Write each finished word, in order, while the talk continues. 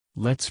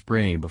Let's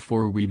pray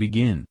before we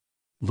begin.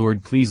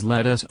 Lord, please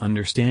let us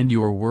understand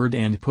your word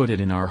and put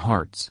it in our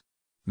hearts.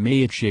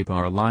 May it shape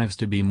our lives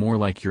to be more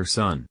like your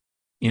Son.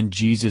 In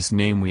Jesus'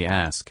 name we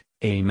ask,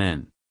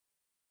 Amen.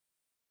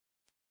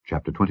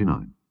 Chapter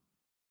 29.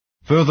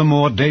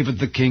 Furthermore David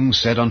the king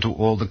said unto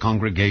all the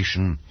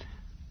congregation,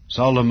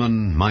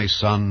 Solomon my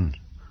son,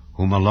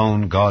 whom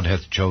alone God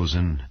hath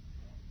chosen,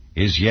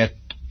 is yet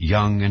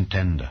young and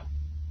tender,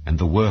 and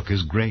the work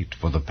is great,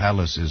 for the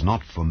palace is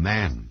not for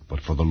man,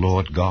 but for the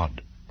Lord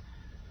God.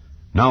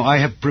 Now I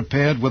have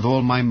prepared with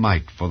all my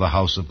might for the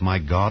house of my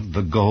God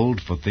the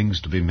gold for things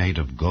to be made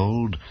of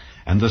gold,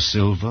 and the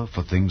silver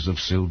for things of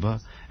silver,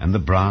 and the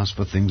brass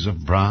for things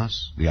of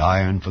brass, the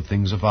iron for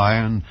things of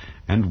iron,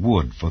 and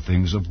wood for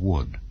things of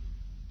wood.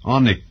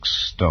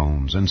 Onyx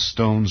stones, and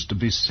stones to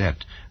be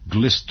set,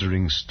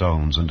 glistering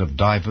stones, and of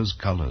divers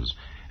colours,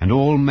 and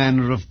all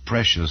manner of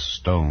precious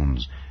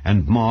stones,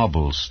 and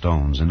marble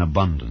stones in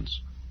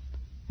abundance.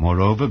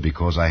 Moreover,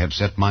 because I have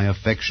set my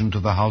affection to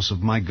the house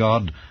of my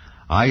God,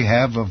 I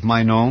have of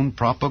mine own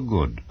proper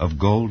good, of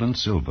gold and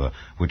silver,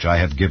 which I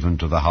have given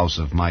to the house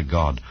of my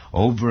God,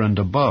 over and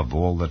above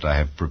all that I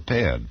have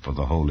prepared for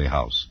the holy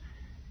house.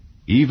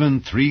 Even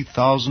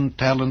 3,000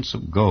 talents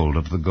of gold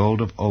of the gold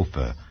of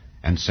Ophir,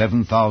 and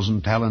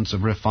 7,000 talents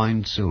of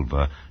refined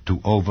silver, to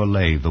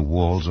overlay the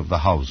walls of the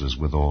houses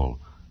withal.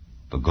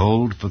 The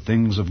gold for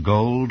things of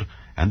gold,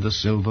 and the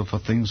silver for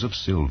things of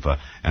silver,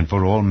 and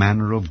for all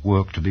manner of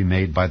work to be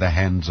made by the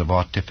hands of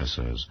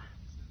artificers.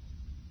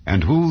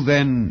 And who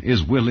then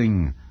is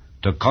willing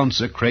to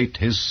consecrate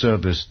his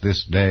service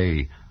this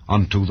day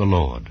unto the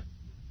Lord?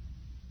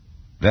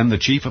 Then the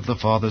chief of the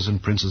fathers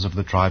and princes of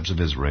the tribes of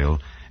Israel,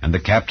 and the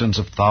captains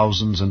of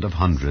thousands and of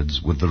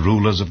hundreds, with the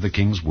rulers of the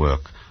king's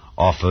work,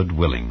 offered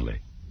willingly,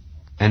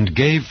 and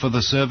gave for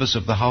the service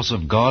of the house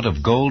of God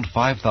of gold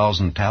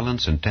 5,000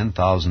 talents and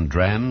 10,000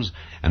 drams,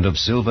 and of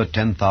silver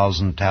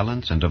 10,000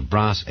 talents, and of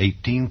brass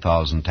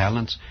 18,000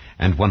 talents,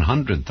 and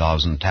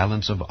 100,000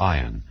 talents of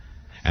iron.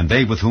 And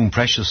they with whom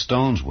precious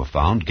stones were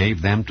found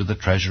gave them to the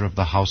treasure of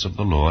the house of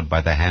the Lord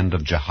by the hand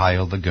of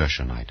Jehiel the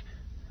Gershonite.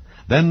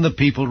 Then the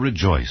people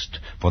rejoiced,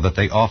 for that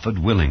they offered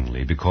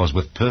willingly, because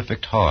with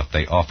perfect heart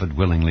they offered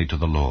willingly to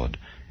the Lord.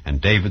 And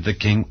David the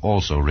king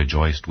also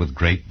rejoiced with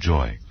great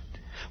joy.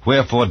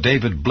 Wherefore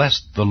David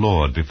blessed the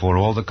Lord before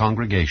all the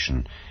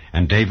congregation.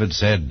 And David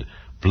said,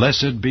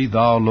 Blessed be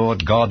thou,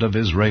 Lord God of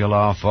Israel,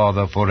 our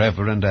Father,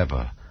 forever and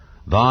ever.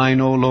 Thine,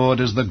 O Lord,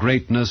 is the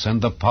greatness,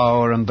 and the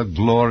power, and the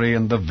glory,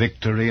 and the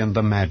victory, and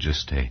the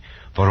majesty.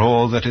 For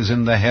all that is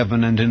in the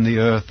heaven and in the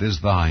earth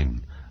is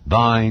thine.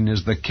 Thine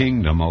is the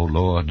kingdom, O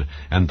Lord,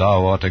 and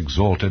thou art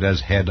exalted as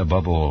head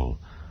above all.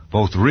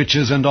 Both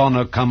riches and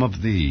honor come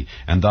of thee,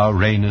 and thou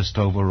reignest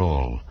over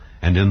all.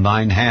 And in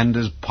thine hand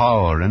is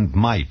power and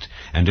might,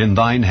 and in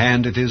thine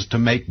hand it is to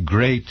make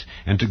great,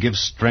 and to give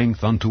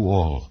strength unto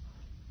all.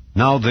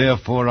 Now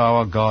therefore,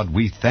 our God,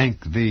 we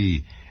thank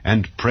thee,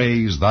 and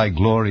praise thy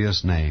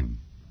glorious name.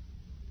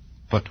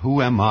 But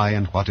who am I,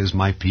 and what is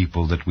my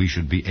people, that we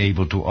should be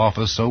able to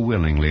offer so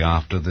willingly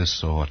after this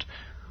sort?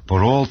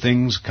 For all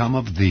things come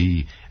of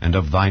thee, and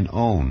of thine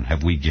own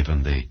have we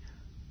given thee.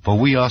 For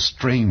we are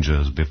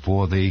strangers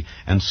before thee,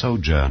 and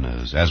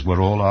sojourners, as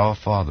were all our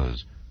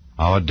fathers.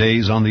 Our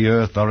days on the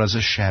earth are as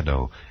a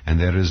shadow, and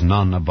there is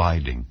none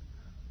abiding.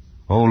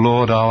 O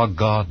Lord our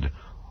God,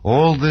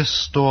 all this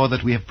store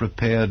that we have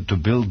prepared to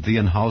build thee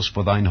an house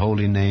for thine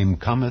holy name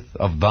cometh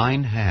of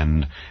thine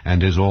hand,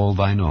 and is all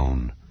thine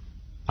own.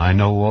 I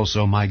know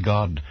also, my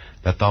God,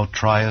 that thou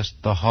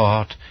triest the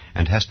heart,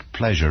 and hast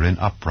pleasure in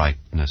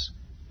uprightness.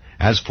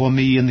 As for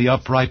me, in the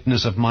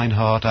uprightness of mine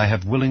heart I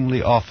have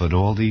willingly offered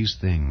all these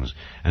things,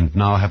 and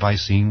now have I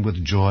seen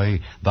with joy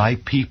thy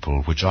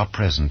people which are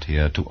present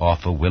here to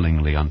offer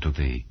willingly unto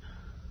thee.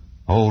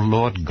 O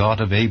Lord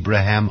God of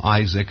Abraham,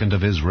 Isaac, and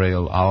of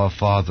Israel, our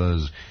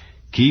fathers,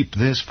 keep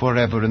this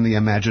forever in the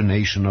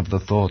imagination of the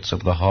thoughts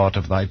of the heart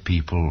of thy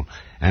people,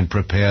 and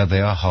prepare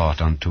their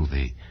heart unto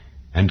thee.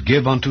 And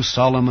give unto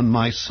Solomon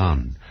my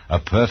son a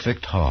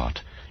perfect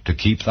heart, to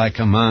keep thy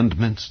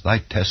commandments, thy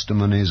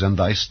testimonies, and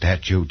thy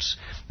statutes,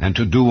 and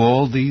to do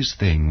all these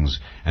things,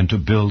 and to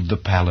build the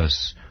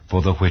palace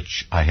for the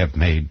which I have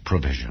made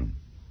provision.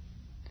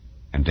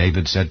 And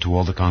David said to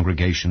all the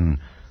congregation,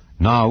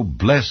 Now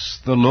bless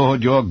the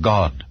Lord your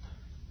God.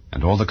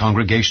 And all the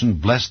congregation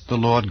blessed the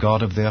Lord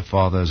God of their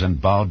fathers,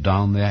 and bowed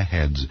down their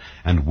heads,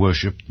 and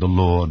worshipped the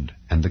Lord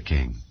and the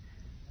king.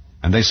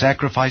 And they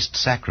sacrificed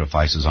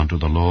sacrifices unto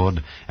the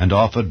Lord, and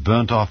offered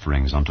burnt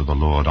offerings unto the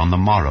Lord on the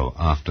morrow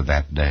after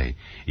that day,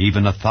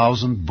 even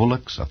 1,000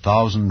 bullocks,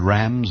 1,000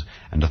 rams,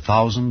 and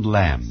 1,000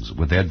 lambs,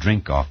 with their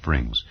drink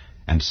offerings,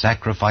 and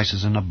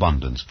sacrifices in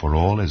abundance for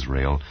all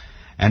Israel,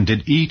 and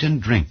did eat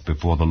and drink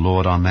before the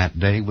Lord on that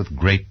day with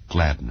great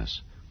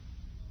gladness.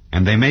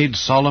 And they made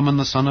Solomon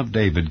the son of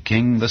David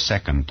king the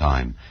second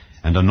time,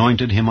 and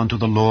anointed him unto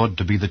the Lord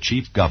to be the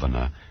chief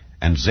governor,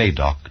 and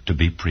Zadok to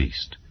be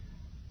priest.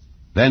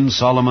 Then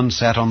Solomon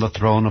sat on the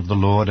throne of the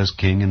Lord as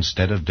king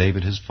instead of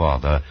David his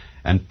father,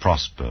 and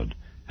prospered,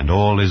 and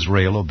all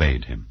Israel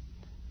obeyed him.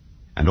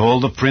 And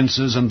all the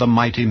princes and the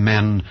mighty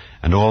men,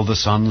 and all the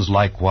sons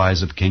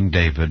likewise of King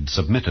David,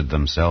 submitted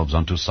themselves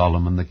unto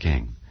Solomon the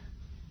king.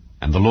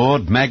 And the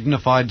Lord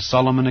magnified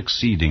Solomon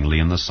exceedingly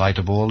in the sight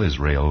of all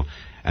Israel,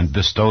 and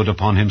bestowed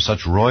upon him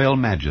such royal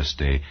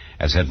majesty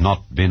as had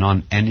not been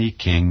on any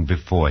king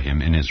before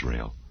him in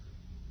Israel.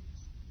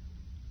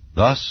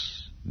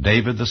 Thus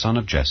David the son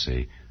of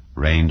Jesse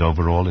reigned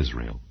over all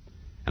Israel.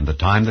 And the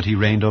time that he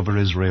reigned over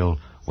Israel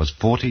was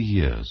 40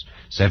 years.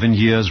 7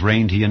 years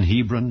reigned he in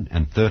Hebron,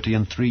 and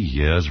 33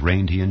 years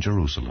reigned he in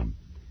Jerusalem.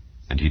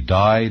 And he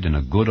died in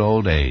a good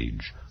old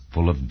age,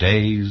 full of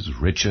days,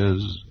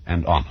 riches,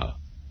 and honor.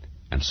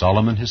 And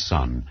Solomon his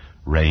son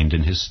reigned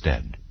in his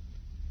stead.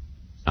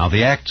 Now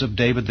the acts of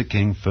David the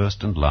king,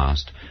 first and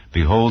last,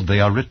 behold, they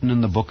are written in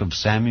the book of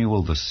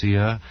Samuel the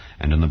seer,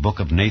 and in the book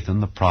of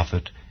Nathan the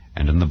prophet,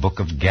 and in the book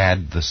of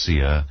Gad the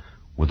seer,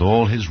 with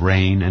all his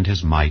reign and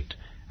his might,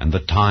 and the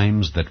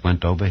times that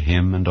went over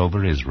him and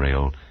over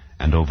Israel,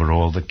 and over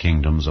all the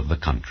kingdoms of the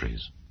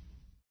countries.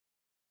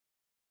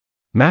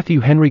 Matthew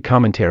Henry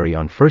Commentary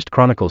on 1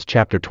 Chronicles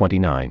chapter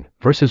 29,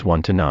 verses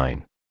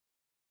 1-9.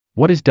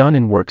 What is done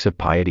in works of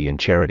piety and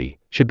charity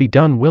should be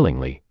done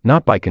willingly,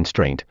 not by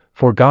constraint,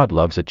 for God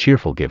loves a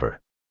cheerful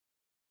giver.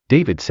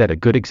 David set a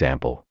good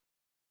example.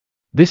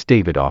 This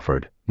David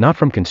offered, not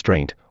from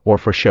constraint, or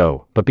for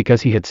show, but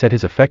because he had set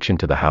his affection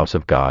to the house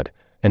of God,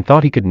 and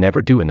thought he could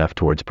never do enough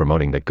towards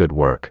promoting that good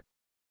work.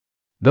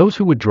 Those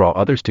who would draw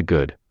others to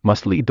good,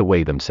 must lead the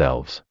way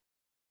themselves.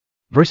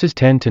 Verses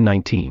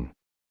 10-19.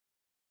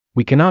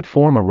 We cannot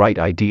form a right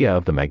idea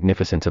of the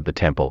magnificence of the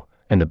temple,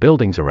 and the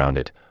buildings around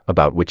it,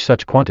 about which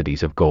such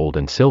quantities of gold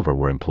and silver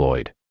were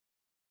employed.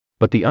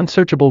 But the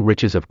unsearchable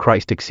riches of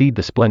Christ exceed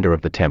the splendor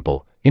of the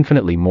temple,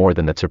 infinitely more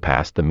than that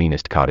surpassed the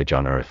meanest cottage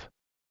on earth.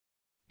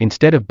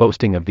 Instead of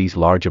boasting of these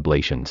large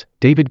oblations,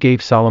 David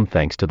gave solemn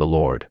thanks to the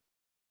Lord.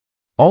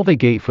 All they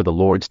gave for the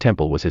Lord's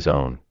temple was his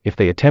own. If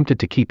they attempted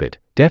to keep it,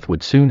 death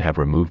would soon have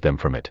removed them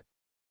from it.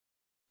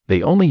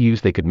 The only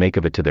use they could make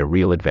of it to their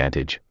real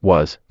advantage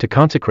was to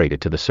consecrate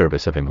it to the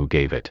service of him who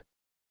gave it.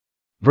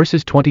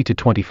 Verses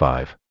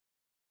 20-25.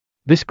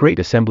 This great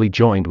assembly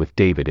joined with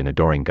David in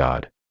adoring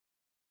God.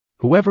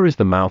 Whoever is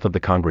the mouth of the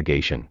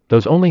congregation,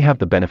 those only have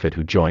the benefit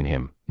who join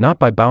him, not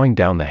by bowing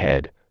down the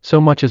head, so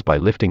much as by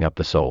lifting up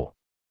the soul.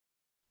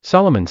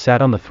 Solomon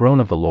sat on the throne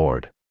of the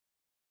Lord.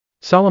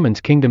 Solomon's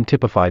kingdom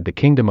typified the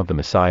kingdom of the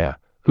Messiah,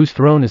 whose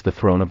throne is the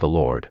throne of the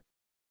Lord.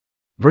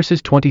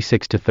 Verses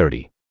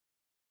 26-30.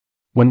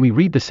 When we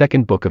read the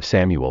second book of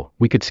Samuel,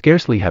 we could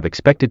scarcely have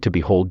expected to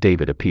behold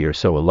David appear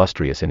so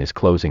illustrious in his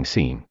closing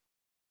scene.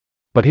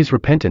 But his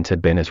repentance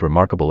had been as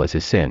remarkable as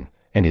his sin,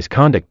 and his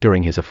conduct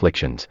during his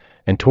afflictions,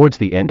 and towards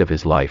the end of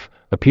his life,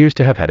 appears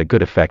to have had a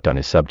good effect on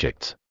his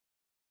subjects.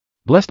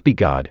 Blessed be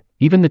God,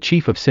 even the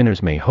chief of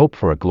sinners may hope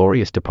for a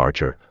glorious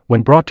departure,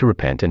 when brought to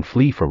repent and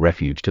flee for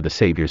refuge to the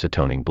Savior's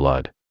atoning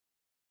blood.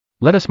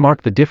 Let us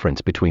mark the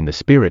difference between the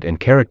spirit and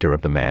character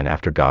of the man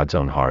after God's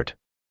own heart,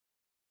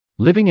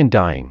 living and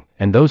dying,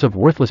 and those of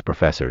worthless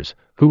professors,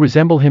 who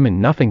resemble him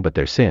in nothing but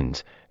their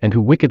sins, and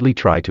who wickedly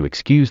try to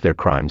excuse their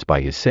crimes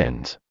by his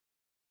sins.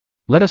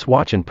 Let us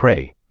watch and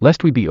pray,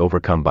 lest we be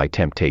overcome by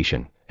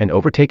temptation, and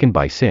overtaken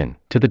by sin,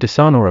 to the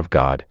dishonor of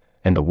God,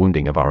 and the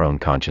wounding of our own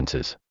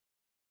consciences.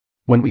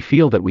 When we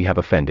feel that we have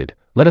offended,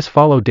 let us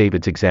follow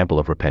David's example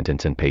of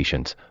repentance and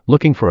patience,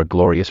 looking for a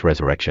glorious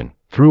resurrection,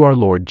 through our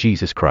Lord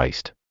Jesus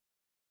Christ.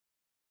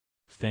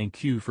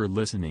 Thank you for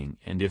listening,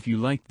 and if you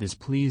liked this,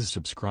 please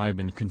subscribe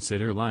and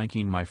consider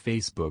liking my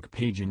Facebook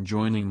page and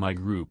joining my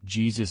group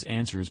Jesus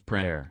Answers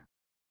Prayer.